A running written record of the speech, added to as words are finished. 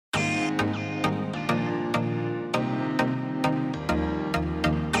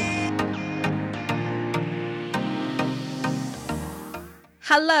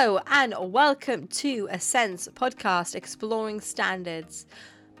Hello and welcome to Ascent's podcast, Exploring Standards.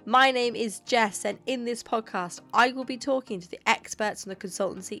 My name is Jess, and in this podcast, I will be talking to the experts in the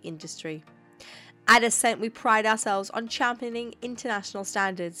consultancy industry. At Ascent, we pride ourselves on championing international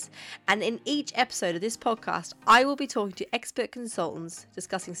standards, and in each episode of this podcast, I will be talking to expert consultants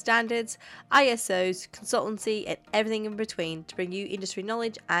discussing standards, ISOs, consultancy, and everything in between to bring you industry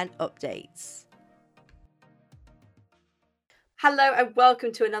knowledge and updates. Hello and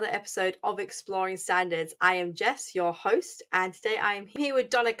welcome to another episode of Exploring Standards. I am Jess, your host, and today I am here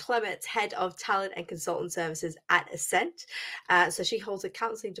with Donna Clements, Head of Talent and Consultant Services at Ascent. So she holds a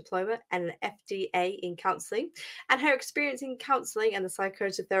counselling diploma and an FDA in counselling, and her experience in counselling and the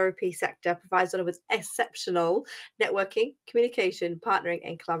psychotherapy sector provides Donna with exceptional networking, communication, partnering,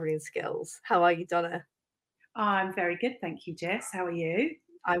 and collaborating skills. How are you, Donna? I'm very good, thank you, Jess. How are you?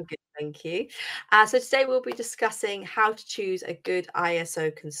 I'm good, thank you. So today we'll be discussing how to choose a good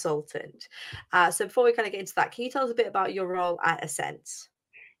ISO consultant. So before we kind of get into that, can you tell us a bit about your role at Ascent?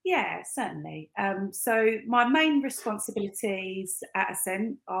 Yeah, certainly. So my main responsibilities at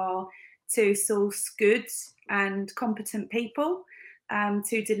Ascent are to source good and competent people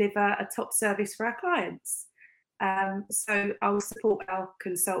to deliver a top service for our clients. So I will support our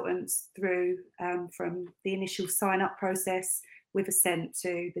consultants through from the initial sign-up process with Ascent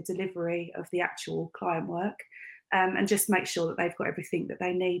to the delivery of the actual client work, and just make sure that they've got everything that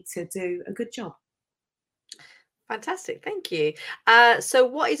they need to do a good job. Fantastic, thank you. So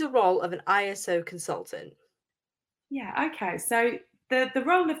what is the role of an ISO consultant? Yeah, okay. So the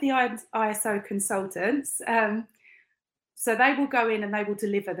role of the ISO consultants, so they will go in and they will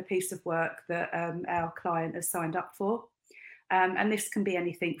deliver the piece of work that our client has signed up for. And this can be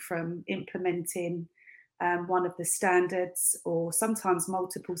anything from implementing one of the standards or sometimes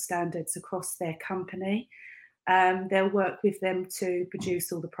multiple standards across their company. They'll work with them to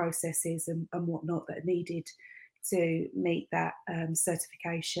produce all the processes and whatnot that are needed to meet that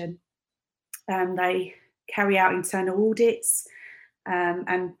certification. They carry out internal audits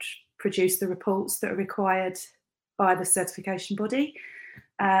and produce the reports that are required by the certification body.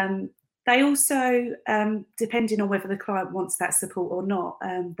 They also, depending on whether the client wants that support or not,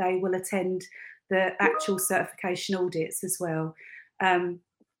 they will attend the actual certification audits as well, and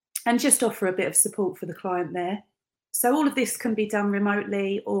just offer a bit of support for the client there. So all of this can be done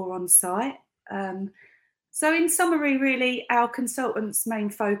remotely or on site. So in summary, really, our consultants' main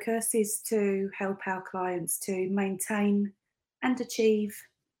focus is to help our clients to maintain and achieve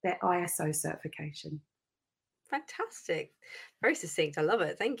their ISO certification. Fantastic, very succinct. I love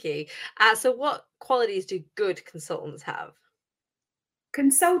it. Thank you. So what qualities do good consultants have?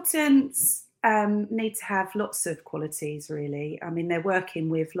 Consultants need to have lots of qualities, really. I mean, they're working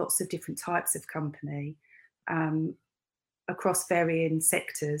with lots of different types of company across varying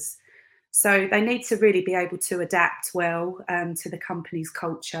sectors. So they need to really be able to adapt well to the company's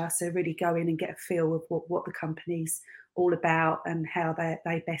culture. So really go in and get a feel of what the company's all about and how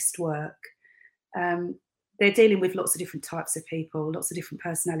they best work. They're dealing with lots of different types of people, lots of different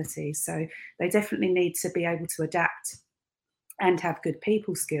personalities. So they definitely need to be able to adapt and have good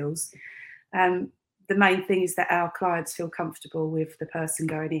people skills. The main thing is that our clients feel comfortable with the person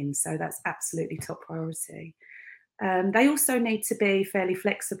going in. So that's absolutely top priority. They also need to be fairly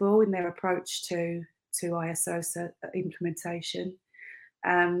flexible in their approach to ISO implementation,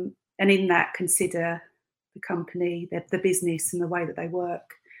 and in that consider the company, the business, and the way that they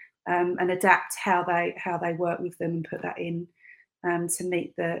work, and adapt how they work with them and put that in to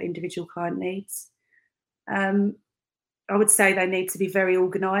meet the individual client needs. I would say they need to be very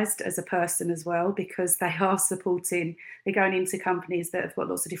organised as a person as well, because they are they're going into companies that have got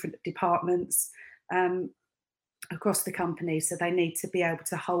lots of different departments across the company. So they need to be able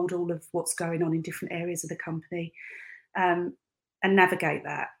to hold all of what's going on in different areas of the company and navigate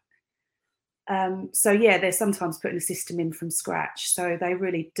that. So yeah, they're sometimes putting a system in from scratch. So they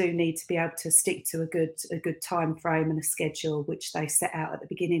really do need to be able to stick to a good time frame and a schedule, which they set out at the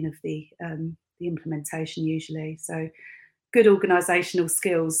beginning of the implementation usually. So good organisational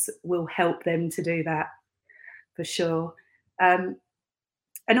skills will help them to do that for sure. And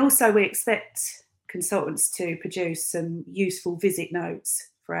also we expect consultants to produce some useful visit notes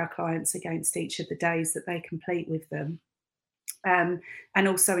for our clients against each of the days that they complete with them. And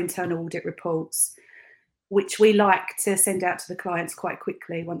also internal audit reports, which we like to send out to the clients quite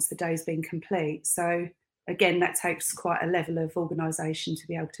quickly once the day's been complete. So again, that takes quite a level of organisation to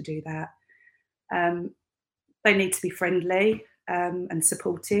be able to do that. They need to be friendly and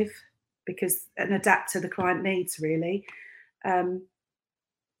supportive and adapt to the client needs, really.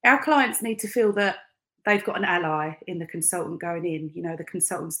 Our clients need to feel that they've got an ally in the consultant going in. You know, the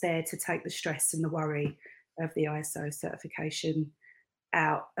consultant's there to take the stress and the worry of the ISO certification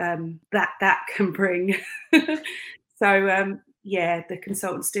out. That can bring. So yeah, the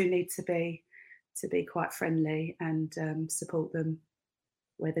consultants do need to be quite friendly and support them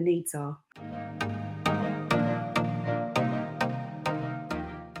where the needs are.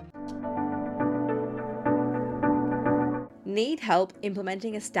 Need help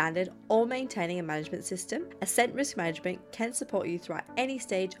implementing a standard or maintaining a management system? Ascent Risk Management can support you throughout any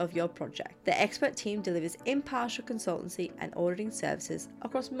stage of your project. The expert team delivers impartial consultancy and auditing services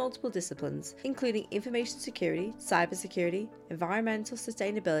across multiple disciplines, including information security, cybersecurity, environmental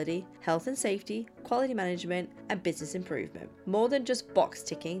sustainability, health and safety, quality management, and business improvement. More than just box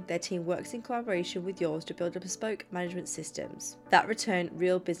ticking, their team works in collaboration with yours to build a bespoke management systems that return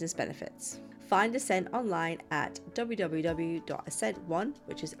real business benefits. Find Ascent online at www.ascent1,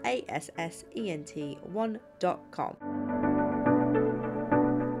 which is ASSENT1.com.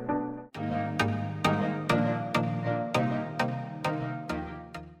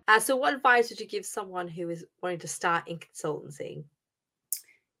 So what advice would you give someone who is wanting to start in consultancy?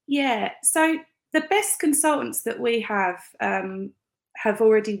 Yeah, so the best consultants that we have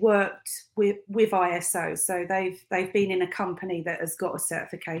already worked with ISO. So they've been in a company that has got a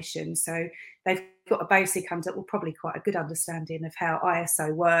certification. So they've got a basic well, probably quite a good understanding of how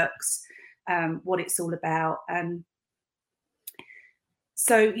ISO works, what it's all about.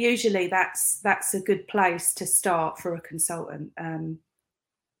 So usually that's a good place to start for a consultant.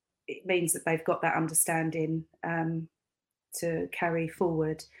 It means that they've got that understanding to carry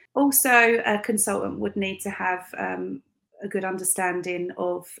forward. Also, a consultant would need to have a good understanding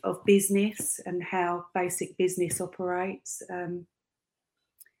of business and how basic business operates.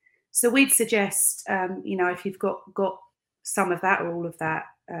 So we'd suggest, if you've got some of that or all of that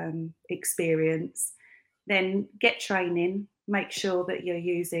experience, then get training. Make sure that you're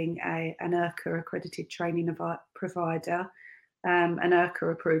using an IRCA accredited training provider, an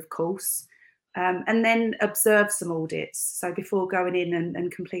IRCA approved course. And then observe some audits. So before going in and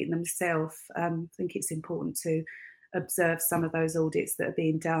completing them yourself, I think it's important to observe some of those audits that are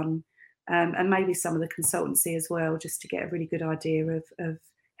being done, and maybe some of the consultancy as well, just to get a really good idea of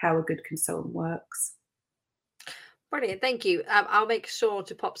how a good consultant works. Brilliant, thank you. I'll make sure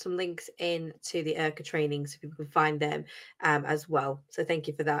to pop some links in to the IRCA training so people can find them as well. So thank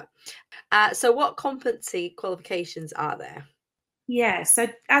you for that. So what competency qualifications are there? Yeah, so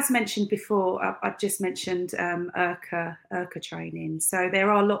as mentioned before, I've just mentioned IRCA training. So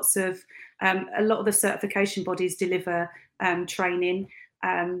there are lots of a lot of the certification bodies deliver training,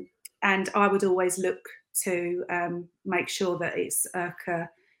 and I would always look to make sure that it's IRCA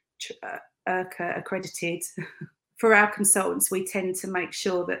accredited. For our consultants, we tend to make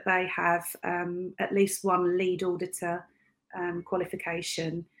sure that they have at least one lead auditor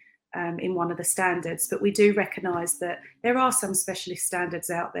qualification in one of the standards, but we do recognise that there are some specialist standards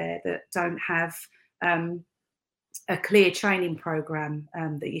out there that don't have a clear training programme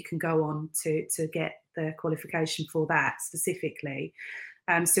that you can go on to get the qualification for that specifically.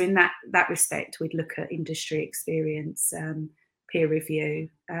 So in that respect, we'd look at industry experience, peer review,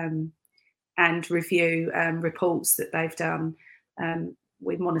 and review reports that they've done.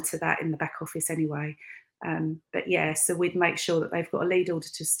 We monitor that in the back office anyway. But yeah, so we'd make sure that they've got a lead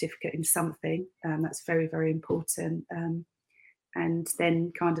auditor certificate in something. That's very, very important. And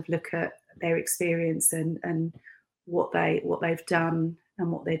then kind of look at their experience and what they've done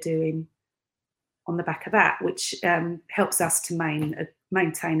and what they're doing on the back of that, which helps us to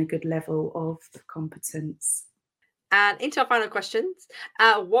maintain a good level of competence. And into our final questions,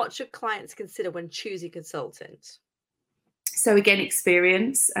 what should clients consider when choosing consultants? So again,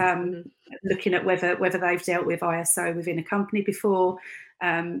 experience, looking at whether they've dealt with ISO within a company before,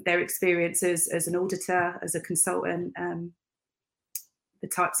 their experience as an auditor, as a consultant, the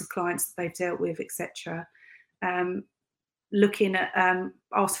types of clients that they've dealt with, etc. Looking at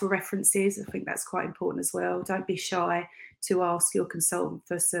ask for references. I think that's quite important as well. Don't be shy to ask your consultant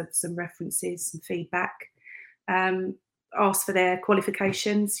for some references, some feedback. Ask for their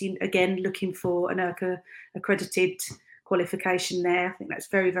qualifications. Again, looking for an IRCA accredited qualification there. I think that's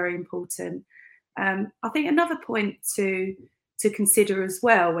very, very important. I think another point to consider as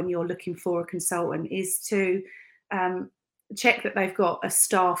well when you're looking for a consultant is to check that they've got a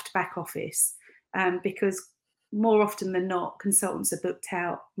staffed back office, because more often than not, consultants are booked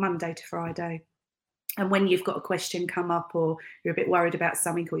out Monday to Friday. And when you've got a question come up or you're a bit worried about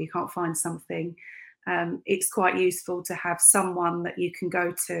something or you can't find something, it's quite useful to have someone that you can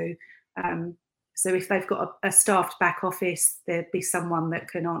go to So if they've got a staffed back office, there'd be someone that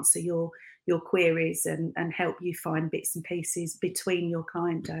can answer your queries and help you find bits and pieces between your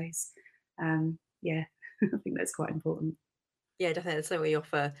client days. Yeah, I think that's quite important. Yeah, definitely. That's something we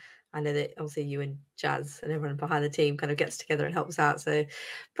offer. I know that obviously you and Jazz and everyone behind the team kind of gets together and helps out. So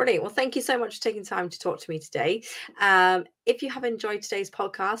brilliant. Well, thank you so much for taking time to talk to me today. If you have enjoyed today's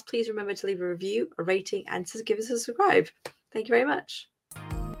podcast, please remember to leave a review, a rating, and to give us a subscribe. Thank you very much.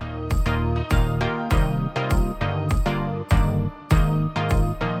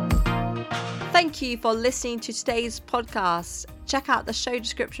 Thank you for listening to today's podcast. Check out the show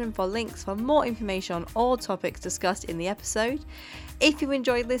description for links for more information on all topics discussed in the episode. If you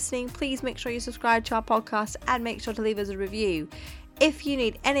enjoyed listening, please make sure you subscribe to our podcast and make sure to leave us a review. If you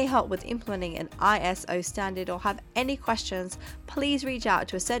need any help with implementing an ISO standard or have any questions, please reach out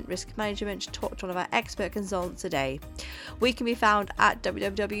to Ascent Risk Management to talk to one of our expert consultants today. We can be found at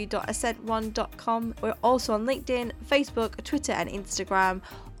www.ascent1.com. We're also on LinkedIn, Facebook, Twitter and Instagram.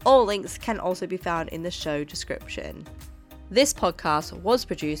 All links can also be found in the show description. This podcast was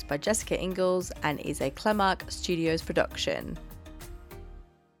produced by Jessica Ingalls and is a Clemark Studios production.